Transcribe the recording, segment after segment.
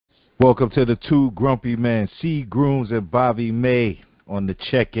Welcome to the Two Grumpy Men, C. Grooms and Bobby May on the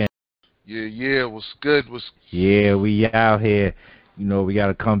check-in. Yeah, what's good? Yeah, we out here. You know, we got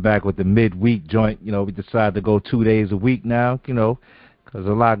to come back with the midweek joint. You know, we decided to go 2 days a week now, you know, because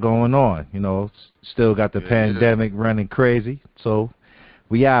a lot going on. You know, still got the pandemic running crazy. So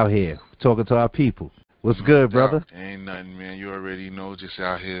we out here talking to our people. What's good, brother? Ain't nothing, man. You already know, just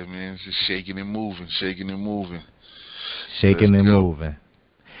out here, man. Just shaking and moving, shaking and moving. Shaking and moving.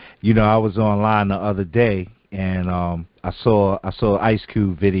 You know, I was online the other day, and I saw Ice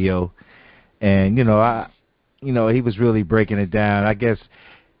Cube video, and you know, he was really breaking it down. I guess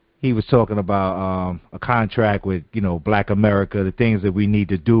he was talking about a contract with, you know, Black America, the things that we need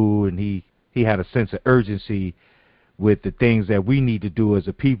to do, and he had a sense of urgency with the things that we need to do as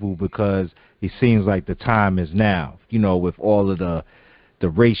a people, because it seems like the time is now. You know, with all of the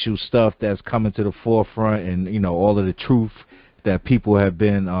racial stuff that's coming to the forefront, and you know, all of the truth that people have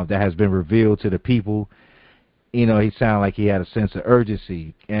been that has been revealed to the people. You know, he sounded like he had a sense of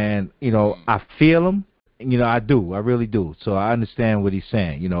urgency, and you know, I feel him. You know, I do, I really do. So I understand what he's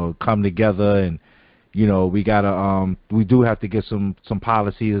saying. You know, come together, and you know, we gotta we do have to get some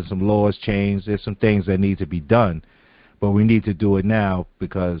policies and some laws changed. There's some things that need to be done, but we need to do it now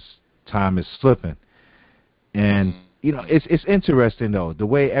because time is slipping. And you know, it's interesting though, the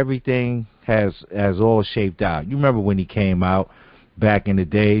way everything has all shaped out. You remember when he came out back in the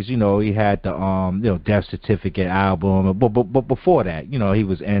days? You know, he had the you know, Death Certificate album, but before that, you know, he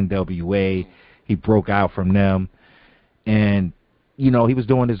was NWA. He broke out from them, and you know, he was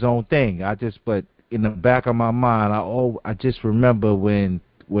doing his own thing. But in the back of my mind, I just remember when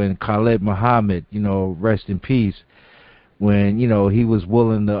Khalid Muhammad, you know, rest in peace, when, you know, he was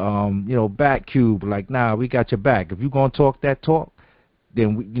willing to, you know, back Cube, like, nah, we got your back. If you gonna talk that talk,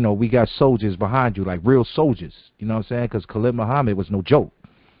 then, you know, we got soldiers behind you, like real soldiers. You know what I'm saying? Because Khalid Muhammad was no joke.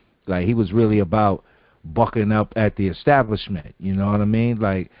 Like, he was really about bucking up at the establishment. You know what I mean?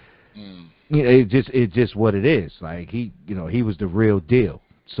 Like, you know, it's just what it is. Like, you know, he was the real deal.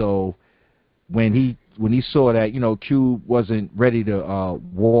 So when he saw that, you know, Cube wasn't ready to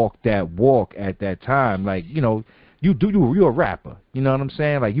walk that walk at that time, like, you know, you're a rapper, you know what I'm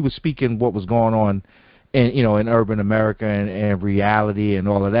saying? Like, he was speaking what was going on in, you know, in urban America and reality and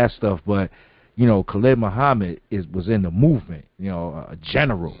all of that stuff. But, you know, Khalid Muhammad was in the movement, you know, a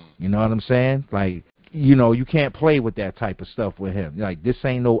general, you know what I'm saying? Like, you know, you can't play with that type of stuff with him. Like, this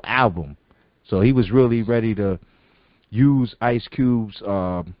ain't no album. So he was really ready to use Ice Cube's,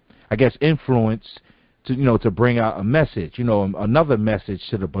 I guess, influence to, you know, to bring out a message, you know, another message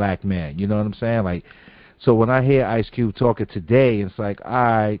to the black man. You know what I'm saying? Like, so when I hear Ice Cube talking today, it's like, all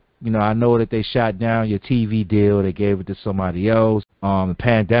right, you know, I know that they shot down your TV deal. They gave it to somebody else. The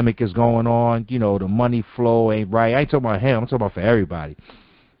pandemic is going on. You know, the money flow ain't right. I ain't talking about him. I'm talking about for everybody.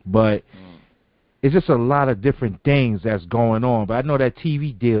 But it's just a lot of different things that's going on. But I know that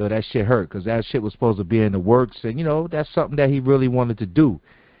TV deal, that shit hurt, because that shit was supposed to be in the works. And, you know, that's something that he really wanted to do.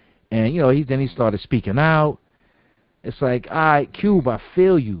 And, you know, then he started speaking out. It's like, all right, Cube, I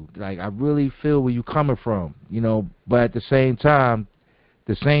feel you. Like, I really feel where you coming from, you know. But at the same time,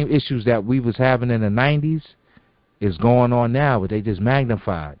 the same issues that we was having in the 90s is going on now, but they just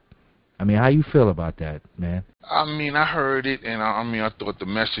magnified. I mean, how you feel about that, man? I mean, I heard it, and I thought the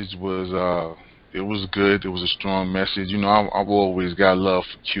message was, it was good. It was a strong message. You know, I've always got love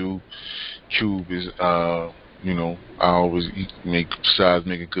for Cube. Cube is, you know, besides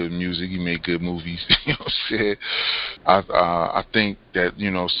making good music, he made good movies. You know what I'm saying? I think that, you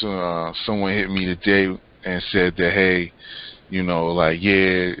know, someone hit me today and said that, hey, you know, like,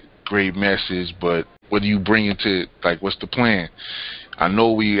 yeah, great message, but what do you bring into it? Like, what's the plan? I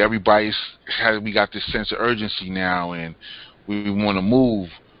know we got this sense of urgency now, and we want to move,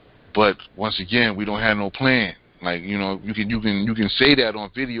 but once again, we don't have no plan. Like, you know, you can say that on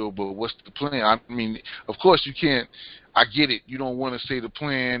video, but what's the plan? I mean, of course you can't. I get it. You don't want to say the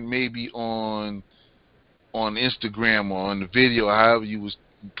plan maybe on Instagram or on the video, however you was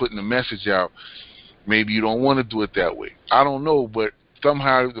putting the message out. Maybe you don't want to do it that way. I don't know, but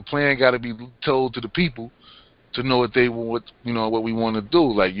somehow the plan got to be told to the people to know what what we want to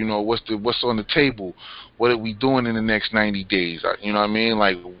do. Like, you know, what's on the table? What are we doing in the next 90 days? You know what I mean?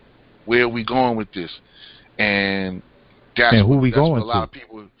 Like, where are we going with this? And that's what a lot of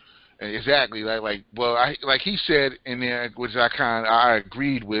people. Exactly. Like he said in there, which I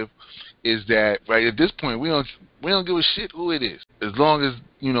agreed with, is that right at this point we don't give a shit who it is, as long as,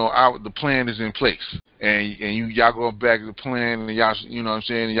 you know, the plan is in place, and y'all go back to the plan, and y'all, you know what I'm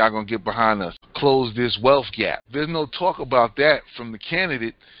saying, and y'all gonna get behind us, close this wealth gap. There's no talk about that from the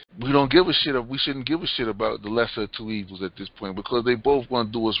candidate. We don't give a shit. We shouldn't give a shit about the lesser of two evils at this point, because they both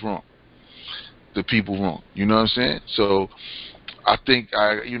gonna do us wrong. the people wrong. You know what I'm saying? So I think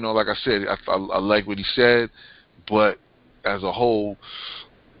like I said, I like what he said, but as a whole,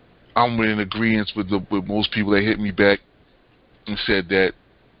 I'm in agreement with most people that hit me back and said that,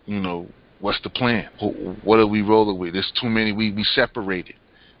 what's the plan? What are we rolling with? There's too many. We separated.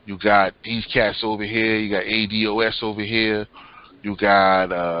 You got these cats over here. You got ADOS over here. You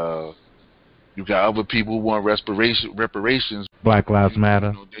got other people who want reparations. Black Lives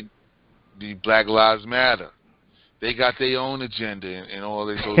Matter. The Black Lives Matter. They got their own agenda and all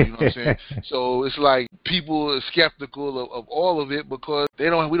this. So, you know what I'm saying? So it's like people are skeptical of all of it because we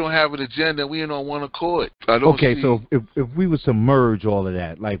don't have an agenda. We ain't on one accord. So if we was to merge all of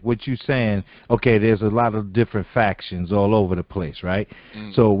that, like what you saying, okay, there's a lot of different factions all over the place, right?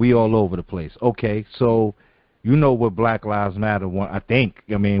 Mm. So we all over the place. Okay, so you know what Black Lives Matter want, I think.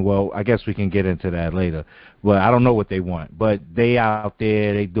 I mean, well, I guess we can get into that later. But I don't know what they want. But they out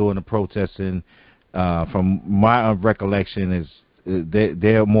there, they doing the protesting. From my recollection, is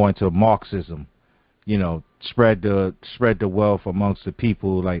they're more into Marxism, spread the wealth amongst the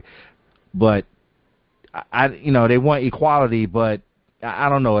people. But they want equality, but I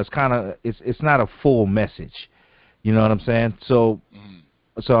don't know. It's kind of it's not a full message. You know what I'm saying? So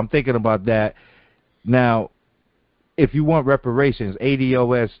I'm thinking about that now. If you want reparations,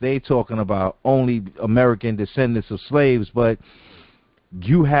 ADOS, they talking about only American descendants of slaves, but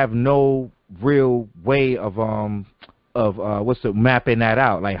you have no real way of mapping that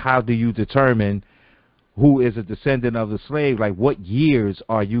out. Like, how do you determine who is a descendant of the slave? Like, what years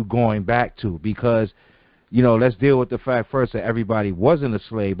are you going back to? Because, let's deal with the fact first that everybody wasn't a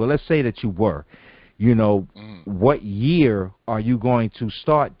slave, but let's say that you were. What year are you going to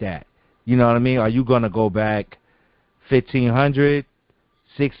start that? You know what I mean? Are you going to go back 1500,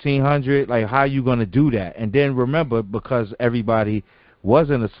 1600? Like, how are you going to do that? And then remember, because everybody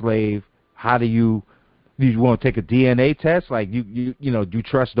wasn't a slave, how do you want to take a DNA test? Like, do you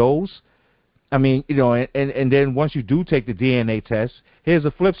trust those? I mean, and then once you do take the DNA test, here's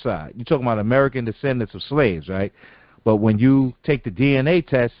the flip side. You're talking about American descendants of slaves, right? But when you take the DNA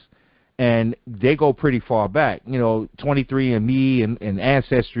test, and they go pretty far back, 23andMe and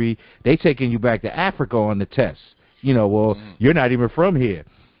Ancestry, they taking you back to Africa on the test. You're not even from here.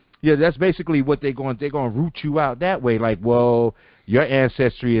 Yeah, that's basically what they're going to root you out that way. Like, well, your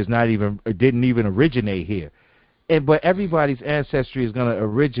ancestry didn't even originate here. But everybody's ancestry is going to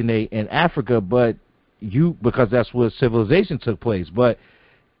originate in Africa, because that's where civilization took place. But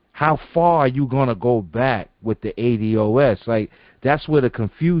how far are you going to go back with the ADOS? Like, that's where the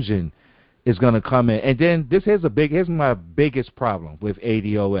confusion is going to come in. And then here's my biggest problem with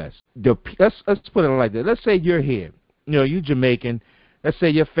ADOS. Let's put it like this. Let's say you're here. You're Jamaican. Let's say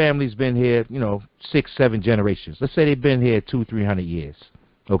your family's been here, 6, 7 generations. Let's say they've been here 200-300 years.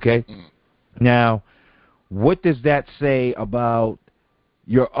 Okay? Now, what does that say about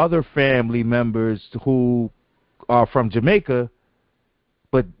your other family members who are from Jamaica,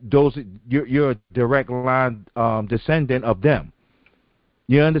 but you're a direct line descendant of them?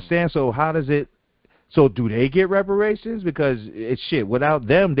 You understand? So do they get reparations? Because it's shit. Without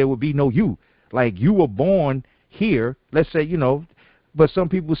them, there would be no you. Like, you were born here, let's say, but some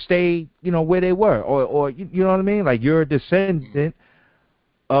people stayed, where they were, or you know what I mean? Like, you're a descendant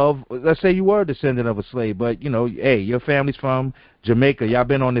of, let's say you were a descendant of a slave, but hey, your family's from Jamaica. Y'all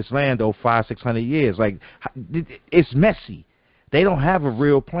been on this land 500-600 years. Like, it's messy. They don't have a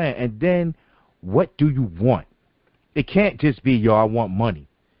real plan. And then, what do you want? It can't just be, I want money.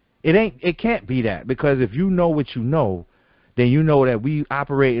 It can't be that, because if you know what you know, then you know that we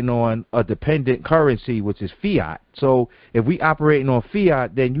operating on a dependent currency, which is fiat. So if we operating on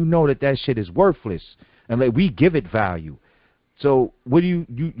fiat, then you know that shit is worthless, and like, we give it value. So what do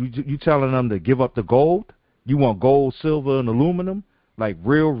you telling them to give up the gold? You want gold, silver, and aluminum, like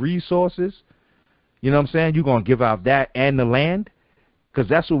real resources? You know what I'm saying? You're gonna give out that and the land, because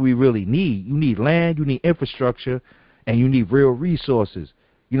that's what we really need. You need land, you need infrastructure, and you need real resources.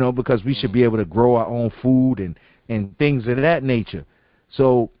 Because we should be able to grow our own food and things of that nature.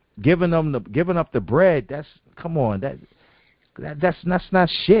 So giving up the bread, that's not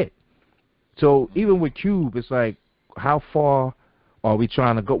shit. So even with Cube, it's like, how far are we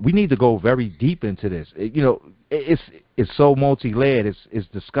trying to go? We need to go very deep into this. It's so multi-layered. It's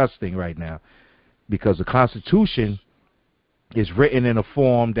disgusting right now, because the Constitution is written in a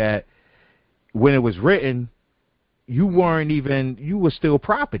form that, when it was written, you were still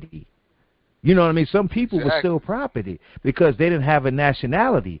property. You know what I mean? Some people were still property because they didn't have a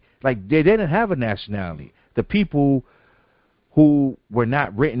nationality. Like, they didn't have a nationality. The people who were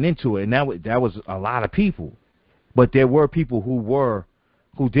not written into it, and that was a lot of people. But there were people who were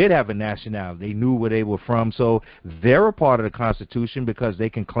who did have a nationality. They knew where they were from, so they're a part of the Constitution because they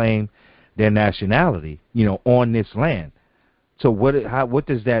can claim their nationality, on this land. So what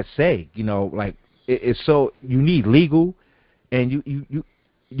does that say? Like it's so you need legal, and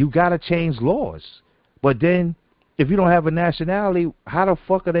you got to change laws. But then if you don't have a nationality, how the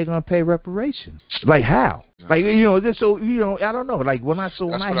fuck are they gonna pay reparations? Like how? Like this. So I don't know. Like when I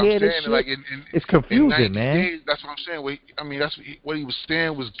hear this shit, like it's confusing, man. Days, that's what I'm saying. That's what he was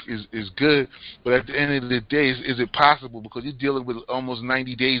saying is good. But at the end of the day, is it possible? Because you're dealing with almost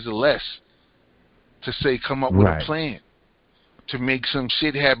 90 days or less to say come up with a plan to make some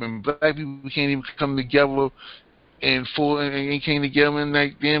shit happen. Black people can't even come together and came together and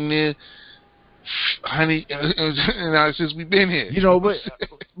like damn near. Honey, since we've been here,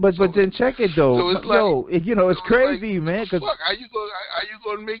 but then check it though. So it's it's crazy, man. Cause fuck, how you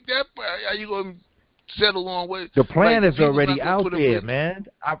gonna make that? How you gonna settle on what? The plan is already out there, man.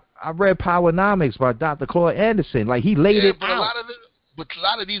 I read Powernomics by Dr. Claude Anderson. Like he laid it out. But a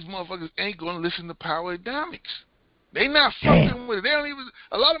lot of these motherfuckers ain't gonna listen to Powernomics. They not fucking with it. They don't even.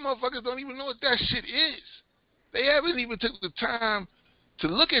 A lot of motherfuckers don't even know what that shit is. They haven't even took the time to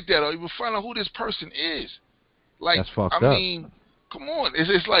look at that or even find out who this person is. Like, that's fucked up. I mean, come on.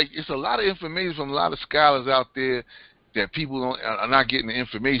 It's like it's a lot of information from a lot of scholars out there that people are not getting the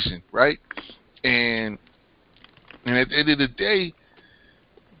information, right? And at the end of the day,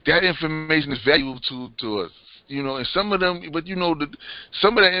 that information is valuable to us, And some of them, but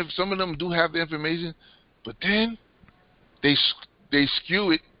some of them do have the information, but then they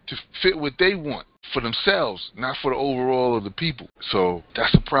skew it to fit what they want for themselves, not for the overall of the people. So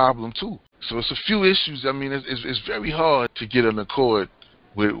that's a problem too. So it's a few issues. I mean, it's very hard to get an accord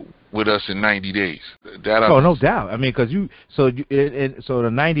with us in 90 days. No doubt. I mean, because so the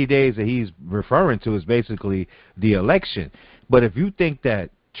 90 days that he's referring to is basically the election. But if you think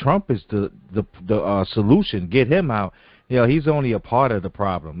that Trump is the solution, get him out. He's only a part of the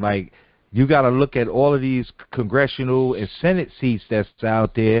problem. Like you got to look at all of these congressional and Senate seats that's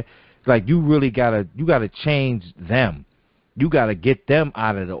out there. Like you really gotta change them. You gotta get them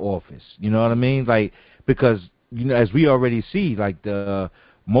out of the office. You know what I mean? Like because as we already see, like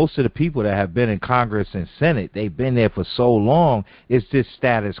most of the people that have been in Congress and Senate, they've been there for so long. It's just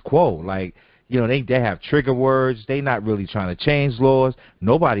status quo. Like they have trigger words. They not really trying to change laws.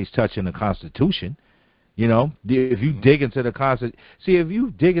 Nobody's touching the Constitution. If you dig into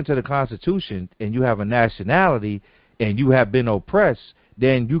the Constitution and you have a nationality and you have been oppressed,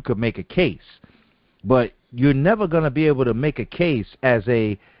 then you could make a case. But you're never going to be able to make a case as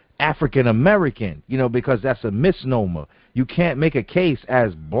a African American, because that's a misnomer. You can't make a case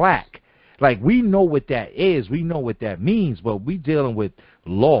as black. Like we know what that is. We know what that means, but we dealing with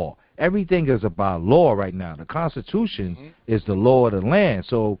law. Everything is about law right now. The Constitution is the law of the land.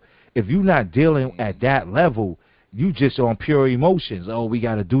 So if you're not dealing at that level, you just on pure emotions. Oh, we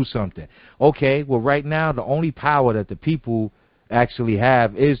got to do something. Okay, well, right now, the only power that the people actually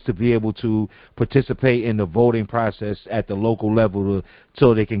have is to be able to participate in the voting process at the local level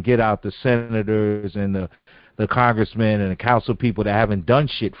so they can get out the senators and the congressmen and the council people that haven't done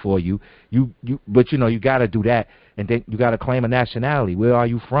shit for you. But you got to do that, and then you got to claim a nationality. Where are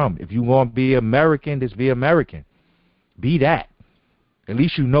you from? If you want to be American, just be American. Be that. At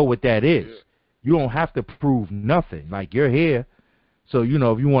least you know what that is. You don't have to prove nothing. Like you're here, so if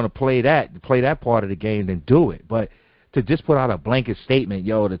you want to play that part of the game, then do it. But to just put out a blanket statement,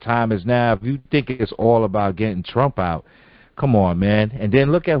 the time is now. If you think it's all about getting Trump out, come on, man. And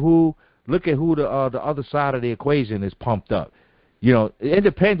then look at who the other side of the equation is pumped up. The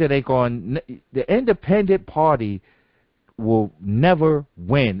independent party will never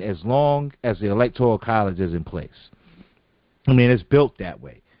win as long as the Electoral College is in place. I mean, it's built that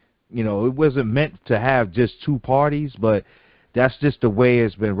way. It wasn't meant to have just two parties, but that's just the way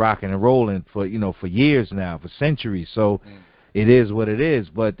it's been rocking and rolling for years now, for centuries. So it is what it is.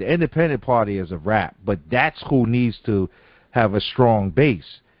 But the independent party is a wrap. But that's who needs to have a strong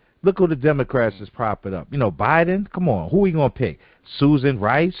base. Look who the Democrats is propping up. Biden, come on, who are we going to pick? Susan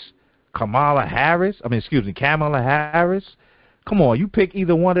Rice? Kamala Harris? Come on, you pick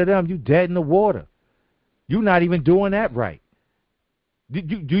either one of them, you dead in the water. You're not even doing that right.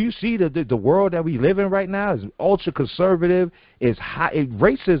 Do you see the world that we live in right now is ultra conservative? Is high.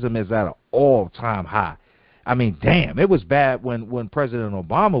 Racism is at an all-time high. I mean, damn, it was bad when President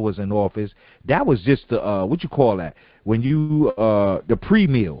Obama was in office. That was just the what you call that? When you the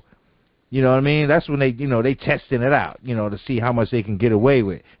pre-meal. You know what I mean? That's when they testing it out, to see how much they can get away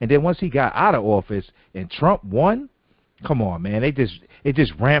with. And then once he got out of office and Trump won, come on, man, it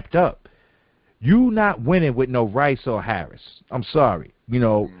just ramped up. You not winning with no Rice or Harris. I'm sorry. You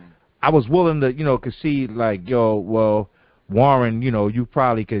know, I was willing to, concede like, yo, well, Warren, you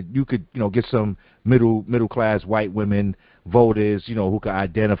probably could, get some middle class white women voters, who could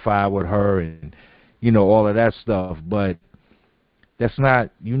identify with her and, all of that stuff. But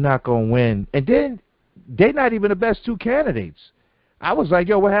you're not gonna win. And then they're not even the best two candidates. I was like,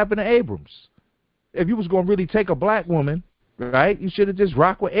 yo, what happened to Abrams? If you was gonna really take a black woman, right, you should have just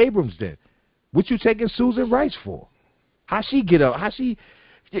rocked with Abrams then. What you taking Susan Rice for? How she get up? She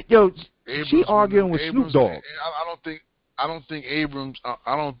arguing with Snoop Dogg. I don't think Abrams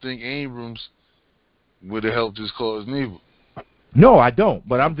would have helped his cause neither. No, I don't.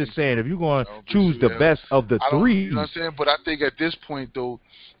 But I'm just saying, if you're going to choose the best of the three, you know what I'm saying. But I think at this point, though,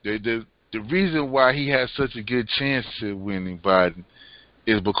 the reason why he has such a good chance of winning Biden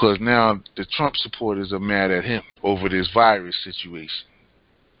is because now the Trump supporters are mad at him over this virus situation.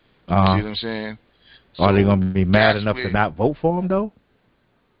 You see what I'm saying? Are they going to be mad enough to not vote for him, though?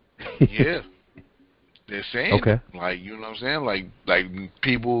 Yeah. They're saying, okay. Like, you know what I'm saying? Like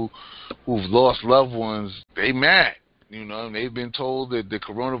people who've lost loved ones, they mad. You know, they've been told that the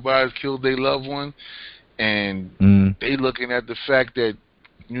coronavirus killed their loved one, and they looking at the fact that,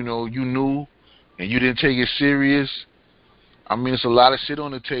 you knew and you didn't take it serious. I mean, it's a lot of shit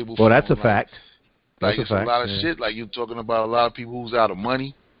on the table. Well, that's a fact. Like, it's a lot of shit. Like, you're talking about a lot of people who's out of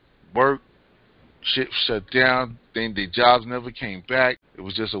money, work, shit shut down, then their jobs never came back. It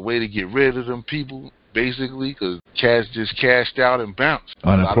was just a way to get rid of them people, basically, because cash just cashed out and bounced.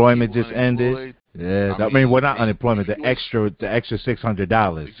 Unemployment just ended. Yeah, I mean, well, not unemployment. The extra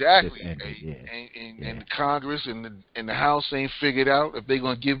 $600. Exactly. And the Congress and the House ain't figured out if they're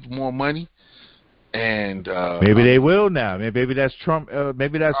gonna give more money. And maybe they will now. Maybe that's Trump.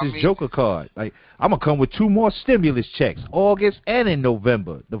 Maybe that's his Joker card. Like, I'm gonna come with 2 more stimulus checks, August and in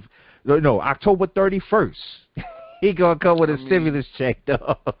November. October 31st. He gonna come with a stimulus check,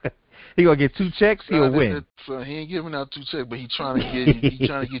 though. He gonna get 2 checks. He'll win. So he ain't giving out 2 checks, but he trying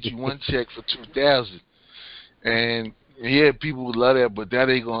to get you 1 check for $2,000. And yeah, people would love that, but that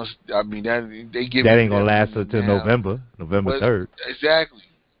ain't gonna. I mean, they give that ain't gonna last until November 3rd. Exactly.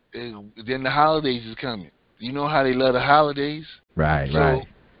 And then the holidays is coming. You know how they love the holidays, right?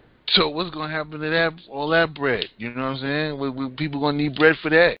 So what's gonna happen to that? All that bread? You know what I'm saying? People gonna need bread for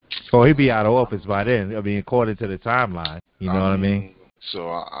that. Oh, he'll be out of office by then. I mean, according to the timeline. You know what I mean? So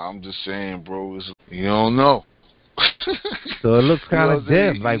I'm just saying, bro, you don't know. So it looks kind of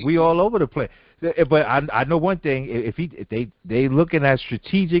dim, like we all over the place. But I know one thing: if they looking at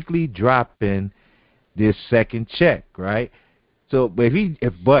strategically dropping this second check, right? So, but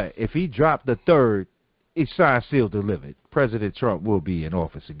if he dropped the third, it's signed, sealed, delivered. President Trump will be in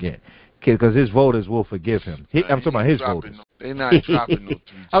office again, because his voters will forgive him. I'm talking about his voters. They're not dropping no 3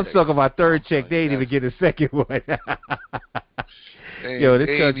 checks. I'm talking about third check. They ain't even get a second one. Yo, this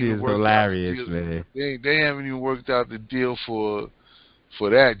country is hilarious, man. They haven't even worked out the deal for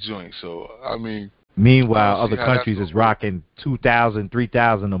that joint. So, I mean. Meanwhile, other countries is rocking $2,000,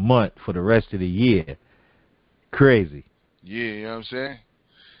 $3,000 a month for the rest of the year. Crazy. Yeah, you know what I'm saying?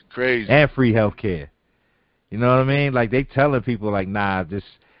 Crazy. And free health care. You know what I mean? Like, they telling people, like, nah,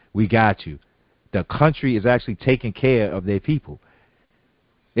 we got you. The country is actually taking care of their people.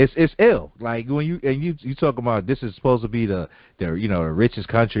 It's ill. Like, when you talk about this is supposed to be the richest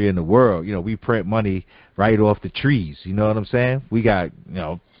country in the world. We print money right off the trees. You know what I'm saying? We got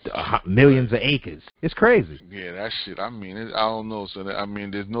millions of acres. It's crazy. Yeah, that shit. I mean, I don't know. So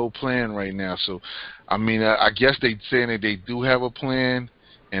there's no plan right now. So, I mean, I guess they saying that they do have a plan,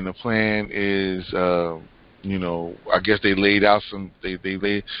 and the plan is, I guess they laid out some. They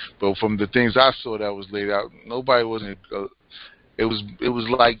laid, but from the things I saw that was laid out, nobody wasn't. It was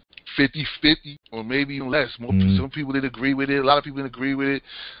like 50-50 or maybe even less. Some people did agree with it. A lot of people didn't agree with it.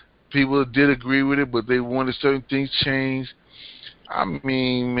 People did agree with it, but they wanted certain things changed. I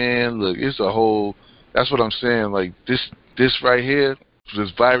mean, man, look, it's a whole. That's what I'm saying. Like this right here,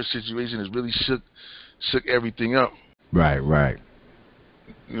 this virus situation has really shook everything up. Right.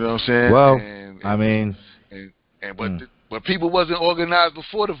 You know what I'm saying? Well, but people wasn't organized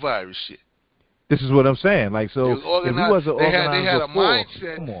before the virus shit. This is what I'm saying. Like, so if we wasn't organized before,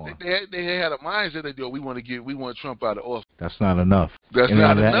 come on. They had a mindset that we want Trump out of office. That's not enough. That's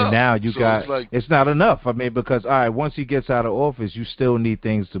not enough. And now it's not enough. I mean, because all right, once he gets out of office, you still need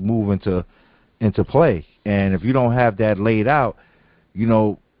things to move into play. And if you don't have that laid out,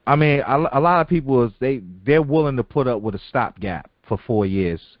 I mean, a lot of people they're willing to put up with a stopgap for 4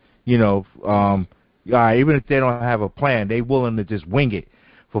 years. All right, even if they don't have a plan, they're willing to just wing it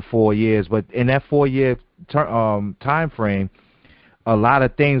for 4 years. But in that 4 year time frame, a lot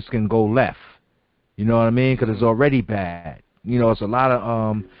of things can go left. You know what I mean? Because it's already bad. You know, it's a lot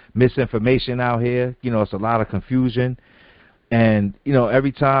of misinformation out here. You know, it's a lot of confusion. And, you know,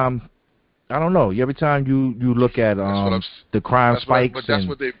 every time, I don't know, every time you look at the crime spikes. But that's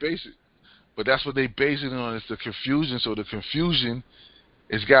what they base it. But that's what they base it on, is the confusion. So the confusion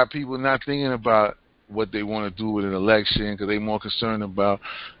has got people not thinking about what they want to do with an election, because they're more concerned about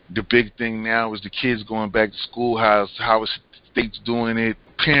the big thing now is the kids going back to school, how is states doing it,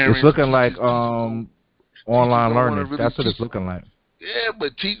 parents. It's looking like online learning. Really That's what it's looking like. Yeah,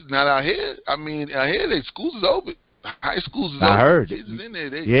 but not out here. I mean, out here, schools is open. High schools is open. I heard. Kids is in there.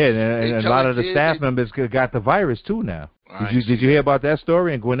 And a lot of the staff members got the virus too now. Did you hear about that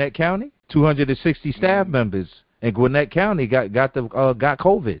story in Gwinnett County? 260 staff members in Gwinnett County got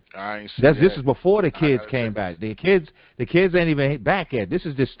COVID. This is before the kids came back. The kids ain't even back yet. This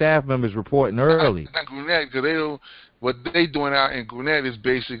is the staff members reporting early. Not Gwinnett, because they don't. What they doing out in Gwinnett is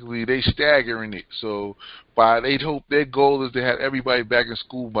basically they staggering it. So they hope their goal is to have everybody back in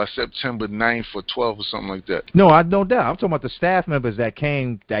school by September 9th or 12th or something like that. No, I don't doubt. I'm talking about the staff members that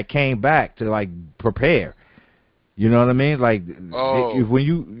came back to like prepare. You know what I mean? Like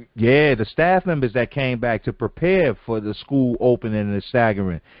the staff members that came back to prepare for the school opening and the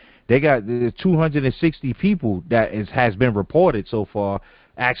staggering. They got 260 people that has been reported so far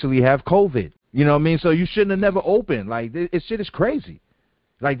actually have COVID. You know what I mean? So you shouldn't have never opened. Like, this shit is crazy.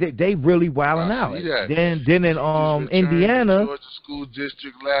 Like, they really wilding out. Then in Indiana, Georgia School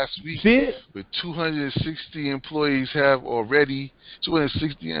District last week, see it? With 260 employees have already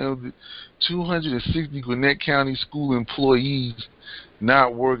 260 Gwinnett County school employees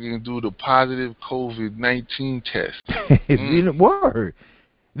not working due to positive COVID-19 test. Word.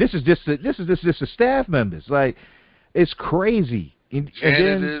 This is just the staff members. Like, it's crazy. And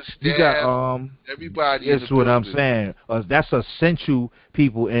then you got everybody. That's what I'm saying. That's essential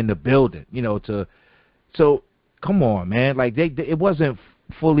people in the building. You know, so come on, man. Like it wasn't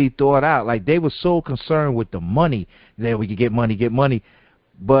fully thought out. Like they were so concerned with the money that we could get money,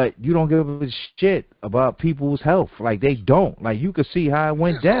 but you don't give a shit about people's health. Like they don't. Like you could see how it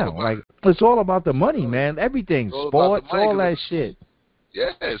went down. Like it's all about the money, man. Everything, sports, all that shit.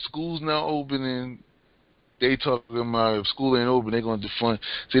 Yeah, school's now opening. They talking about if school ain't open, they're going to defund.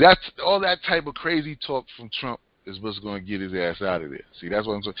 See, that's all that type of crazy talk from Trump is what's going to get his ass out of there. See, that's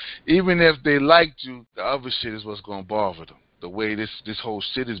what I'm saying. Even if they liked you, the other shit is what's going to bother them. The way this whole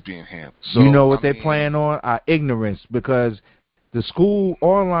shit is being handled. So, you know what they're playing on? Our ignorance, because the school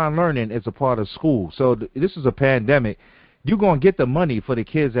online learning is a part of school. So this is a pandemic. You're going to get the money for the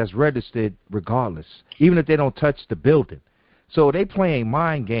kids that's registered regardless, even if they don't touch the building. So they playing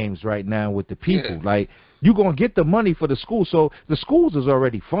mind games right now with the people. Yeah. Like, you're going to get the money for the school. So the schools is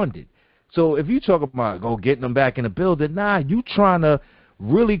already funded. So if you talk about getting them back in the building, you trying to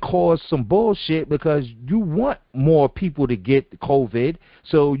really cause some bullshit because you want more people to get COVID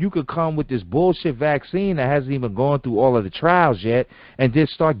so you could come with this bullshit vaccine that hasn't even gone through all of the trials yet and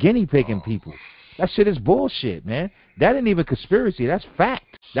just start guinea pigging people. That shit is bullshit, man. That ain't even conspiracy. That's fact.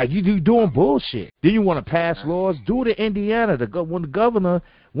 Like, you doing bullshit. Then you want to pass laws? Do it in Indiana. When the governor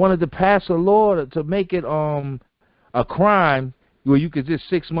wanted to pass a law to make it a crime where you could just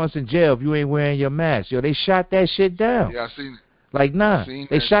 6 months in jail if you ain't wearing your mask. Yo, they shot that shit down. Yeah, I seen it. Like,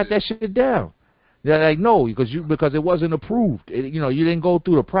 they shot that shit down. They're like, no, because it wasn't approved. You didn't go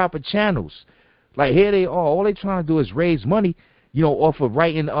through the proper channels. Like, here they are. All they trying to do is raise money, off of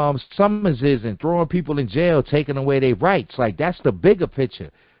writing summonses and throwing people in jail, taking away their rights. Like, that's the bigger picture.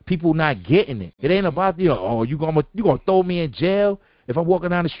 People not getting it. It ain't about, you gonna throw me in jail if I'm walking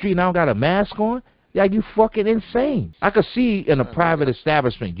down the street and I don't got a mask on? Like, you fucking insane. I could see in a private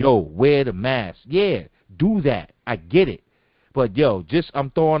establishment, wear the mask. Yeah, do that. I get it. But, I'm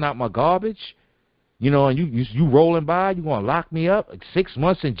throwing out my garbage, and you rolling by, you gonna lock me up, like 6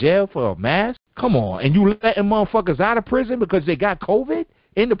 months in jail for a mask? Come on. And you letting motherfuckers out of prison because they got COVID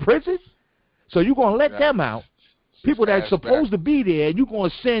in the prison? So you gonna let them out, people that's supposed to be there, and you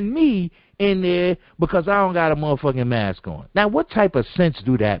gonna send me in there because I don't got a motherfucking mask on. Now, what type of sense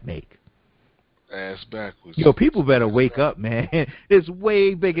do that make? Ass backwards. People better wake up, man. It's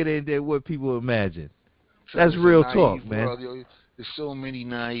way bigger than what people imagine. That's real talk, man. World, there's so many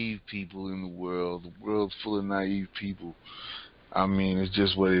naive people in the world. The world's full of naive people. I mean, it's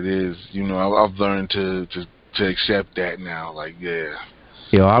just what it is. I've learned to accept that now. Like, yeah.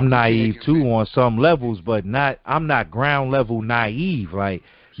 I'm naive too on some levels, but I'm not ground level naive. Like,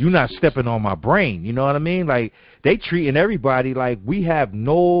 you're not stepping on my brain. You know what I mean? Like, they treating everybody like we have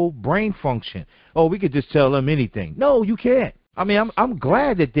no brain function. Oh, we could just tell them anything. No, you can't. I mean, I'm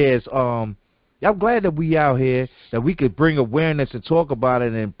glad that there's I'm glad that we out here, that we could bring awareness and talk about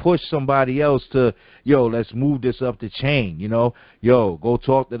it and push somebody else to, yo, let's move this up the chain, you know. Yo, go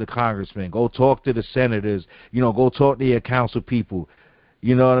talk to the congressmen, go talk to the senators, you know, go talk to your council people.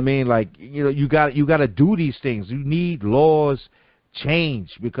 You know what I mean? Like, you know, you got to do these things. You need laws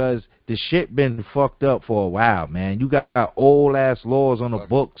change because the shit been fucked up for a while, man. You got old ass laws on the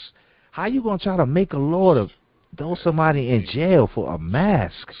books. How you gonna try to make a law to throw somebody in jail for a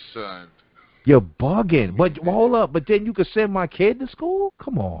mask? Son. You're bugging. But hold up, but then you could send my kid to school?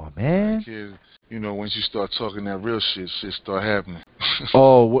 Come on, man. Kid, you know, once you start talking that real shit start happening.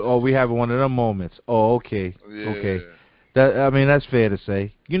 oh, we having one of them moments. Oh, okay. Yeah. Okay. I mean, that's fair to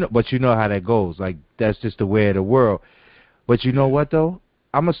say. You know, but you know how that goes. Like, that's just the way of the world. But you know what, though?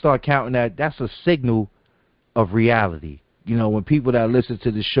 I'm going to start counting that. That's a signal of reality. You know, when people that listen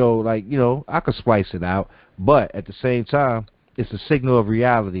to the show, like, you know, I could splice it out. But at the same time, it's a signal of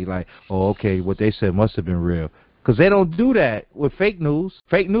reality. Like, oh, okay, what they said must have been real. Because they don't do that with fake news.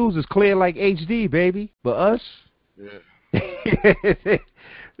 Fake news is clear like HD, baby. But us? Yeah.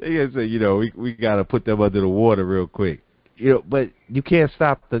 They say, you know, we got to put them under the water real quick. You know, but you can't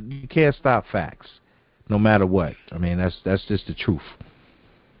stop facts, no matter what. I mean, that's just the truth.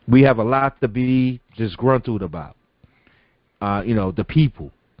 We have a lot to be disgruntled about. You know, the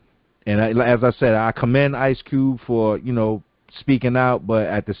people. And as I said, I commend Ice Cube for, you know, speaking out, but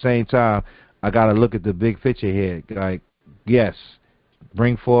at the same time, I got to look at the big picture here. Like, yes,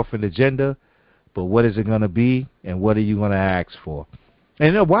 bring forth an agenda, but what is it going to be, and what are you going to ask for?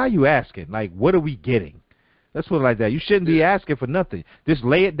 And then why are you asking? Like, what are we getting? Let's put it like that. You shouldn't be asking for nothing. Just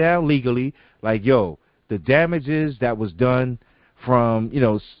lay it down legally. Like, yo, the damages that was done from, you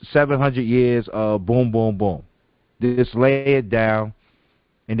know, 700 years of boom, boom, boom. Just lay it down,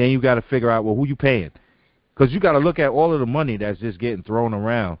 and then you got to figure out, well, who you paying? Because you got to look at all of the money that's just getting thrown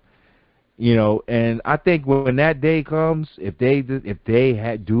around, you know. And I think when that day comes, if they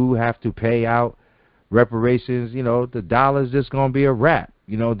do have to pay out reparations, you know, the dollar's just going to be a wrap.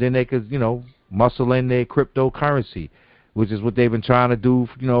 You know, then they could, you know, muscle in their cryptocurrency, which is what they've been trying to do,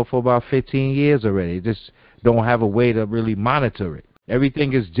 you know, for about 15 years already. They just don't have a way to really monitor it.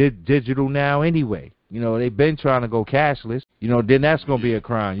 Everything is digital now anyway. You know, they've been trying to go cashless. You know, then that's going to be a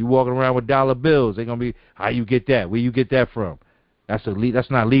crime. You walking around with dollar bills, they're going to be, how you get that? Where you get that from?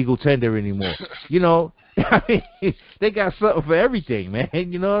 That's not legal tender anymore. You know, I mean, they got something for everything, man.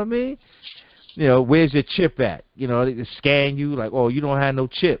 You know what I mean? You know, where's your chip at? You know, they just scan you like, oh, you don't have no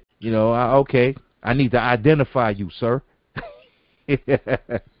chip. You know, okay, I need to identify you, sir.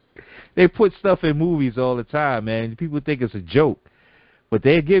 They put stuff in movies all the time, man. People think it's a joke, but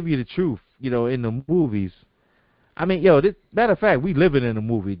they give you the truth, you know, in the movies. I mean, yo, matter of fact, we living in a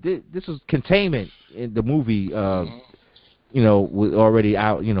movie. This is containment in the movie, you know, was already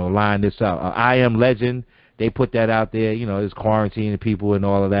out, you know, line this out. I Am Legend, they put that out there, you know, it's quarantining people and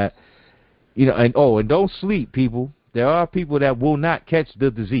all of that. You know, and don't sleep, people. There are people that will not catch the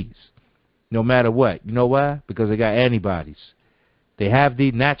disease, no matter what. You know why? Because they got antibodies. They have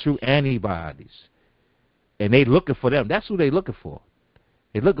the natural antibodies, and they looking for them. That's who they looking for.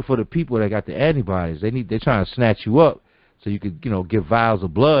 They're looking for the people that got the antibodies. They're trying to snatch you up so you could, you know, give vials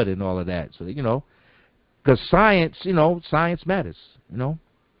of blood and all of that. So, you know, because science, you know, science matters. You know,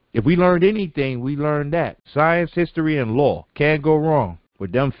 if we learned anything, we learned that science, history, and law can't go wrong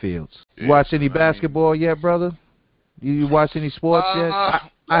with them fields. You watch any basketball yet, brother? You watch any sports yet?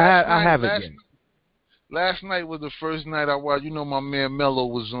 I haven't yet. Last night was the first night I watched. You know, my man Melo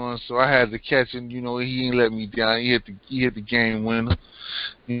was on, so I had to catch him. You know, he ain't let me down. He hit the game winner.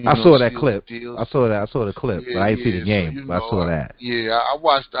 I saw that clip. I saw the clip. Yeah, but I didn't see the game, so, but I saw that. Yeah, I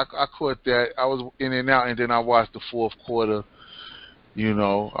watched. I caught that. I was in and out, and then I watched the fourth quarter. You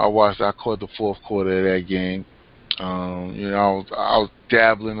know, I caught the fourth quarter of that game. You know, I was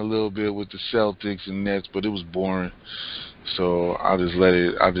dabbling a little bit with the Celtics and Nets, but it was boring. So I just let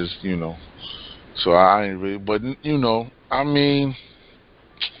it. You know. So I ain't really, but you know, I mean.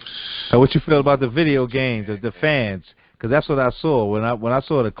 And what you feel about the video games, the fans? Because that's what I saw when I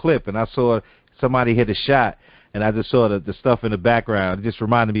saw the clip, and I saw somebody hit a shot, and I just saw the stuff in the background. It just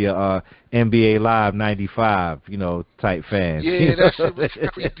reminded me of NBA Live '95, you know, type fans. Yeah, that shit was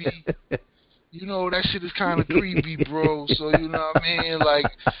creepy. You know, that shit is kind of creepy, bro. So you know what I mean? Like,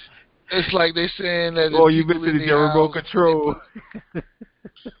 it's like they saying that. Oh, you missing your remote control.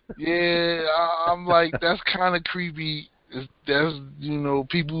 Yeah, I'm like, that's kind of creepy. That's, you know,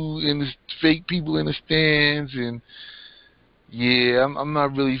 fake people in the stands, and yeah, I'm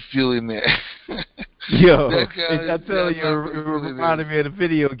not really feeling that. Yo, I'm telling you, it reminded me of the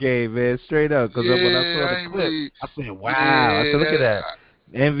video game, man, straight up. Because when I saw the clip, I said, wow. I said, look at that.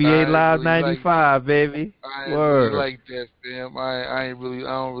 NBA I ain't Live really like. 95, baby. I ain't really Word. like that, fam. I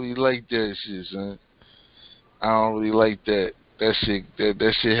don't really like that shit, son. I don't really like that. That shit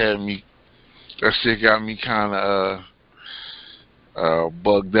had me. That shit got me kind of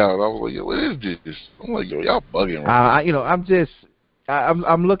bugged out. I was like, yo, what is this? I'm like, yo, y'all bugging right You know, I'm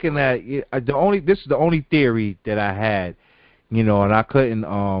looking at this is the only theory that I had, you know, and I couldn't.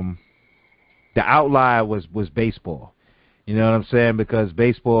 The outlier was baseball. You know what I'm saying? Because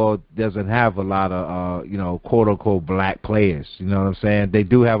baseball doesn't have a lot of, you know, quote unquote black players. You know what I'm saying? They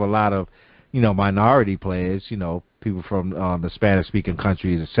do have a lot of, you know, minority players. You know, people from the Spanish-speaking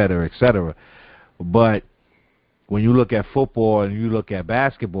countries, et cetera, et cetera. But when you look at football and you look at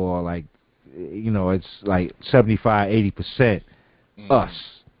basketball, like, you know, it's like 75-80% us.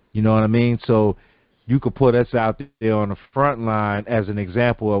 You know what I mean? So you could put us out there on the front line as an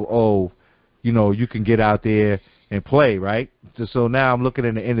example of, oh, you know, you can get out there and play, right? So now I'm looking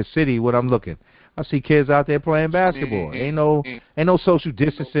in the inner city. What I'm looking, I see kids out there playing basketball. Ain't no social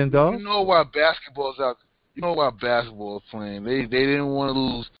distancing, dog. You know why basketball's out? You know why basketball's playing? They didn't want to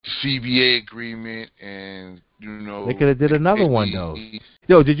lose CBA agreement, and you know they could have did another one though.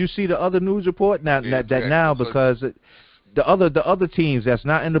 Yo, did you see the other news report? Now because the other teams that's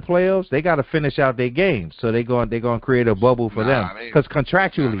not in the playoffs, they got to finish out their games, so they're going to create a bubble for them because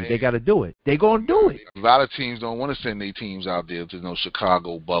contractually they got to do it. They going to do it. A lot of teams don't want to send their teams out there to no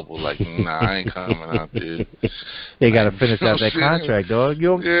Chicago bubble. Like, nah, I ain't coming out there. They got to finish out that contract, dog.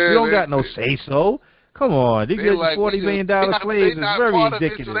 You don't got no say so. Come on, they get like, $40 million players is very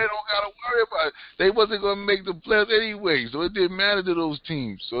ridiculous. So they don't got to worry about it. They wasn't going to make the playoffs anyway, so it didn't matter to those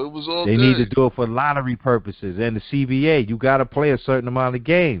teams. So it was all good. They need to do it for lottery purposes. And the CBA, you got to play a certain amount of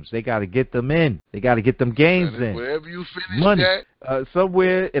games. They got to get them in. They got to get them games in. Wherever you finish money. That.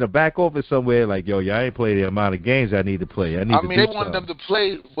 Somewhere in a back office somewhere, like, yo, I ain't play the amount of games I need to play. I mean, they want them to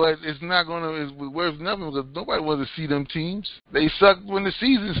play, but it's not going to, it's worth nothing because nobody wants to see them teams. They suck when the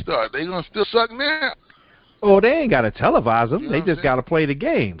season starts. They going to still suck now. Oh, they ain't got to televise them. You know they just got to play the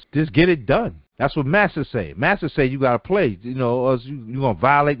games. Just get it done. That's what Masters say. Masters say you got to play, you know, or you're going to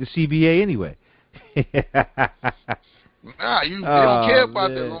violate the CBA anyway. Nah, they don't care about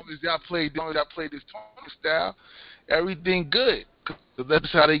that. As long as y'all play this tournament style, everything good. Cause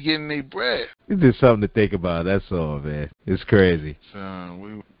that's how they getting their bread. It's just something to think about. That's all, man. It's crazy.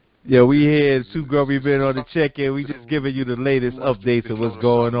 We here, Sue Grubby been on the check-in. We just giving you the latest updates of what's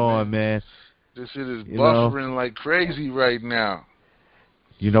going on, man. This shit is buffering like crazy right now.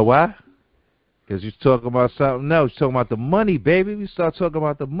 You know why? Because you're talking about something else. You're talking about the money, baby. We start talking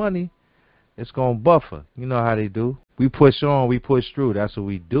about the money, it's going to buffer. You know how they do. We push on, we push through. That's what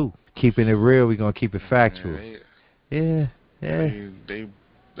we do. Keeping it real, we're going to keep it factual. Yeah. They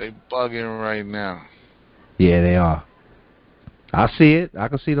bugging right now. Yeah, they are. I see it. I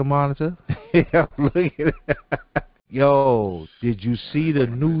can see the monitor. Look at it. Yo, did you see the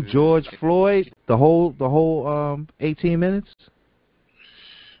new George Floyd? The whole 18 minutes?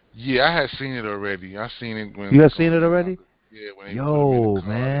 Yeah, I had seen it already. I seen it when you had seen it already? Yeah, when they pulled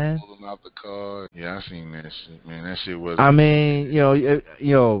him out the car. Yeah, I seen that shit, man. That shit was. I mean, you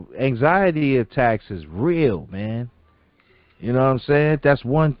know, anxiety attacks is real, man. You know what I'm saying? That's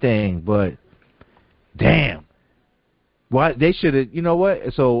one thing, but damn. Why they should have? You know what?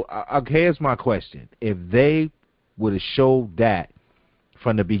 So here's my question: if they would have showed that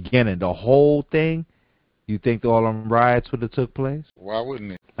from the beginning, the whole thing, you think all them riots would have took place? Why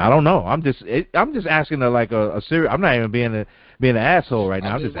wouldn't it? I don't know. I'm just asking like a serious. I'm not even being an asshole right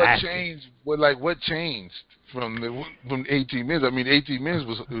now. I'm just asking. What changed from 18 minutes? I mean, 18 minutes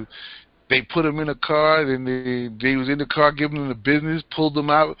was they put him in a car, and they was in the car giving him the business, pulled him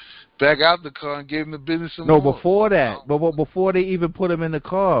back out the car and gave him the business some more. Before that, but before they even put him in the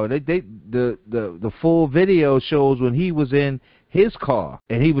car, the full video shows when he was in his car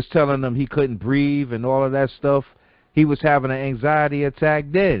and he was telling them he couldn't breathe and all of that stuff. He was having an anxiety attack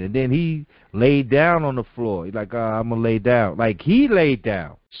then, and then he laid down on the floor. He's like, I'm gonna lay down. Like he laid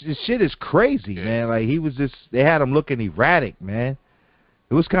down. This shit is crazy, man. Like he was just. They had him looking erratic, man.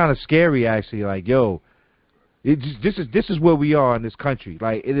 It was kind of scary, actually. Like, yo. This is where we are in this country.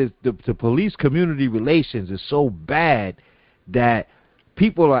 Like it is the police community relations is so bad that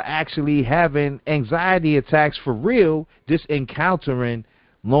people are actually having anxiety attacks for real just encountering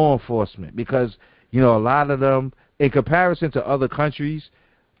law enforcement because a lot of them, in comparison to other countries,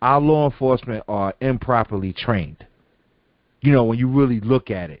 our law enforcement are improperly trained. When you really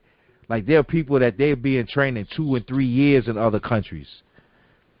look at it, like there are people that they're being trained in 2 and 3 years in other countries.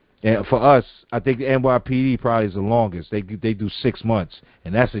 And for us, I think the NYPD probably is the longest. They do 6 months,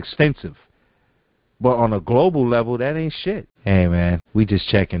 and that's extensive. But on a global level, that ain't shit. Hey, man, we just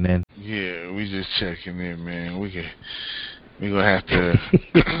checking in. Yeah, we just checking in, man. We gonna have to.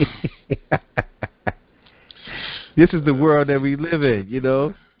 This is the world that we live in, you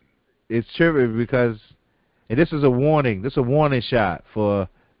know. It's tripping because, and this is a warning. This is a warning shot for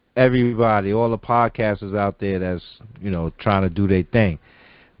everybody, all the podcasters out there that's, you know, trying to do their thing.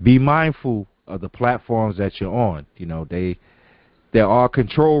 Be mindful of the platforms that you're on. You know, there are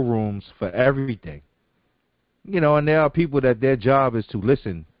control rooms for everything. You know, and there are people that their job is to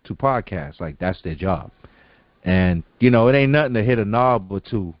listen to podcasts. Like, that's their job. And, you know, it ain't nothing to hit a knob or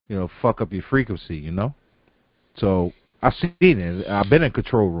two, you know, fuck up your frequency, you know? So, I've seen it. I've been in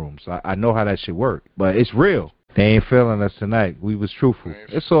control rooms. I know how that shit work. But it's real. They ain't feeling us tonight. We was truthful.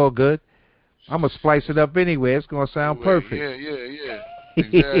 It's all good. I'm going to splice it up anyway. It's going to sound perfect. Yeah.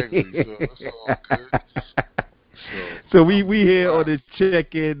 Exactly. So, it's all good. So we here on the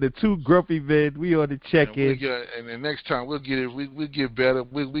check-in, the two grumpy men. We on the check-in. And the next time we'll get it. We'll get better.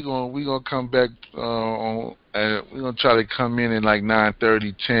 We gonna come back on. We're gonna try to come in at like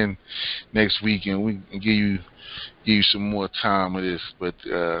 9:30, 10 next week, and we can give you some more time with this. But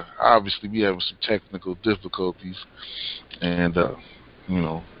obviously we having some technical difficulties, and you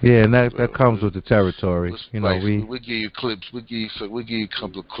know. Yeah, and that comes with the territory. You know, we'll give you clips. We'll give you a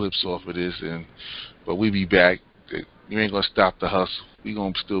couple of clips off of this, but we be back. You ain't gonna stop the hustle. We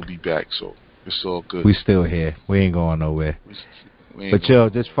gonna still be back, so it's all good. We still here. We ain't going nowhere. But yo,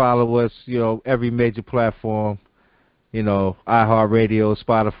 just follow us. You know, every major platform. You know, iHeartRadio,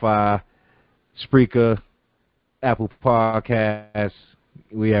 Spotify, Spreaker, Apple Podcasts.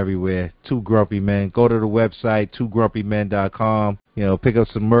 We everywhere. Two Grumpy Men. Go to the website, twogrumpymen.com. You know, pick up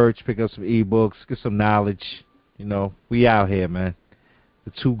some merch, pick up some ebooks, get some knowledge. You know, we out here, man.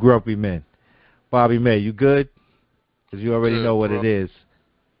 The Two Grumpy Men. Bobby May, you good? Because you already know what it is.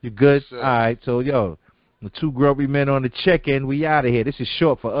 You good? All right, so, yo, the Two Grumpy Men on the check-in. We out of here. This is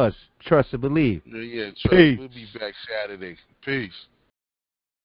short for us. Trust and believe. Yeah, trust. We'll be back Saturday. Peace.